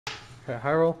Okay,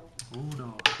 high roll.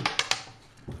 Uno.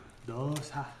 Dos.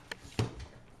 Ha.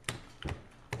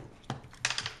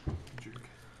 Jerk.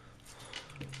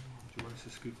 Do you want us to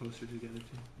scoot closer together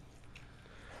too?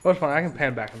 Oh, it's fine. I can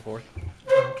pan back and forth.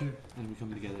 Okay. And we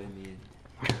come together in the end.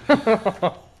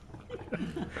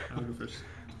 I'll go first.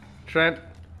 Trent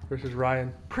versus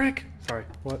Ryan. Prick. Sorry.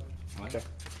 What? What? Okay.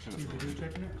 You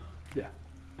checking it? Yeah.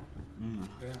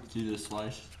 Yeah. See this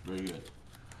slice? Very good.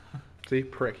 See,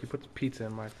 prick. He puts pizza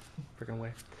in my freaking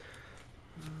way.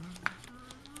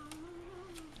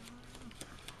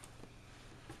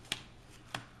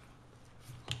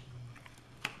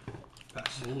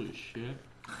 Pass. Holy shit.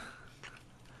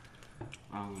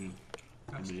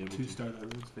 That's be able to. 2-star that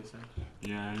room space out.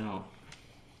 Yeah, I know.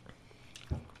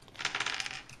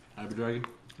 Hyper Dragon?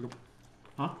 Nope.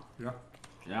 Huh? Yeah.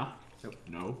 Yeah? Yep.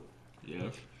 No.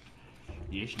 Yes.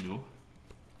 Yes, no.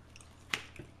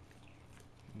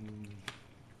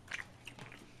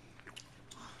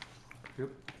 Yep.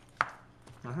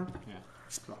 Uh-huh. Yeah.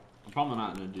 So. I'm probably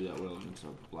not going to do that well against a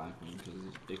Blackwing because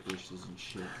it's Icarus's and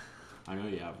shit. I know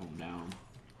you have them down.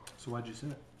 So why'd you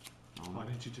sit? Why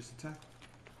didn't you just attack?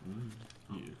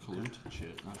 You collude and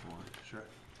shit, that's why. Sure.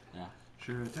 Yeah.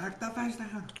 Sure. Attack the face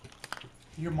down.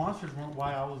 Your monsters weren't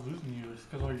why I was losing you. It's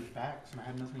because all your backs, and I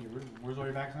had nothing to get rid of them. Where's all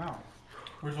your backs now?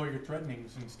 Where's all your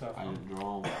threatenings and stuff? I didn't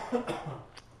draw them. Okay.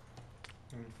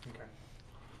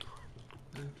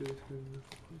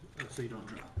 Oh, so you don't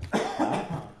draw.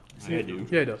 Yeah, I do.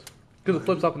 Yeah, it does. Because it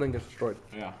flips up and then gets destroyed.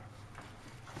 Yeah.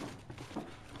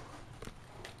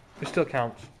 It still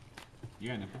counts. You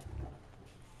got a nickel.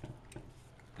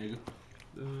 There you go.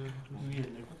 You need a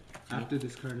nickel? After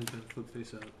this card has been flipped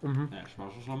face up. Mm-hmm. Yeah,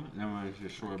 special summon, and then when it's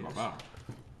destroyed by battle.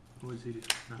 What does he do?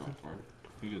 Nothing.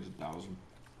 He gets 1,000.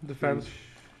 Defense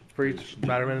for each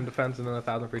Batteryman in defense, and then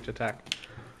 1,000 for each attack.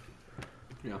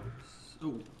 Yeah.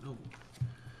 Oh, no.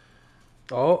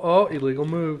 Oh, illegal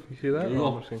move. You see that? Illegal.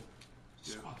 Oh, I'm seeing.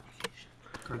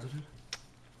 Cards in it?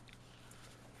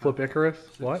 Flip Icarus.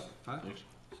 Six. What? 5?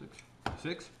 6.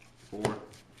 6? 4.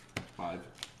 5.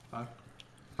 5?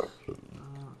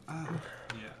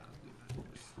 Yeah.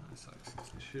 That sucks. I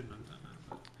shouldn't have done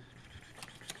that.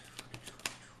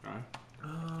 Okay.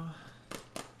 But,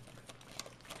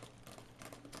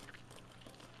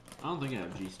 I don't think I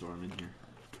have G-Storm in here.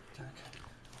 attack.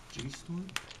 G-Storm?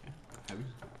 Have you?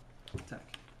 Attack.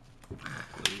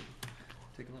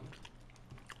 Take 11.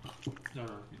 No,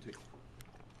 you take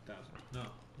 1,000. No,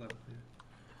 11. Yeah.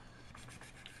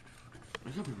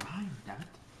 Where's up your mind, damn it?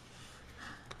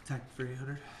 Attack for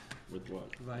 800. With what?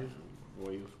 Vibe.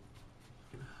 Wave.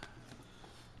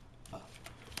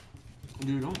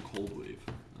 Dude, don't cold wave.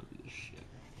 That'd be the shit.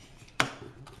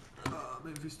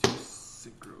 Memphis 2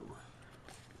 Synchro.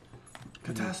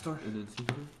 Catastor. And then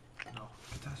Synchro? No,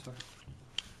 Catastor.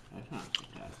 That's not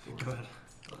Catastor. Go ahead.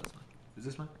 Oh, that's mine. Is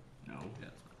this mine? No. Yeah,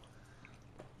 it's mine.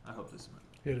 I hope this is mine.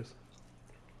 Here it is.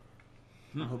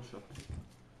 I hope so.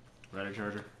 Radic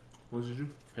Charger. What did you do?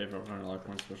 Pay for 100 life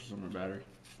points, special summon a battery.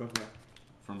 Fuck that.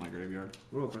 From my graveyard.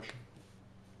 Roll pressure.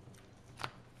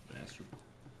 Bastard.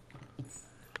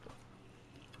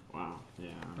 Wow. Yeah.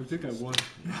 I think I won.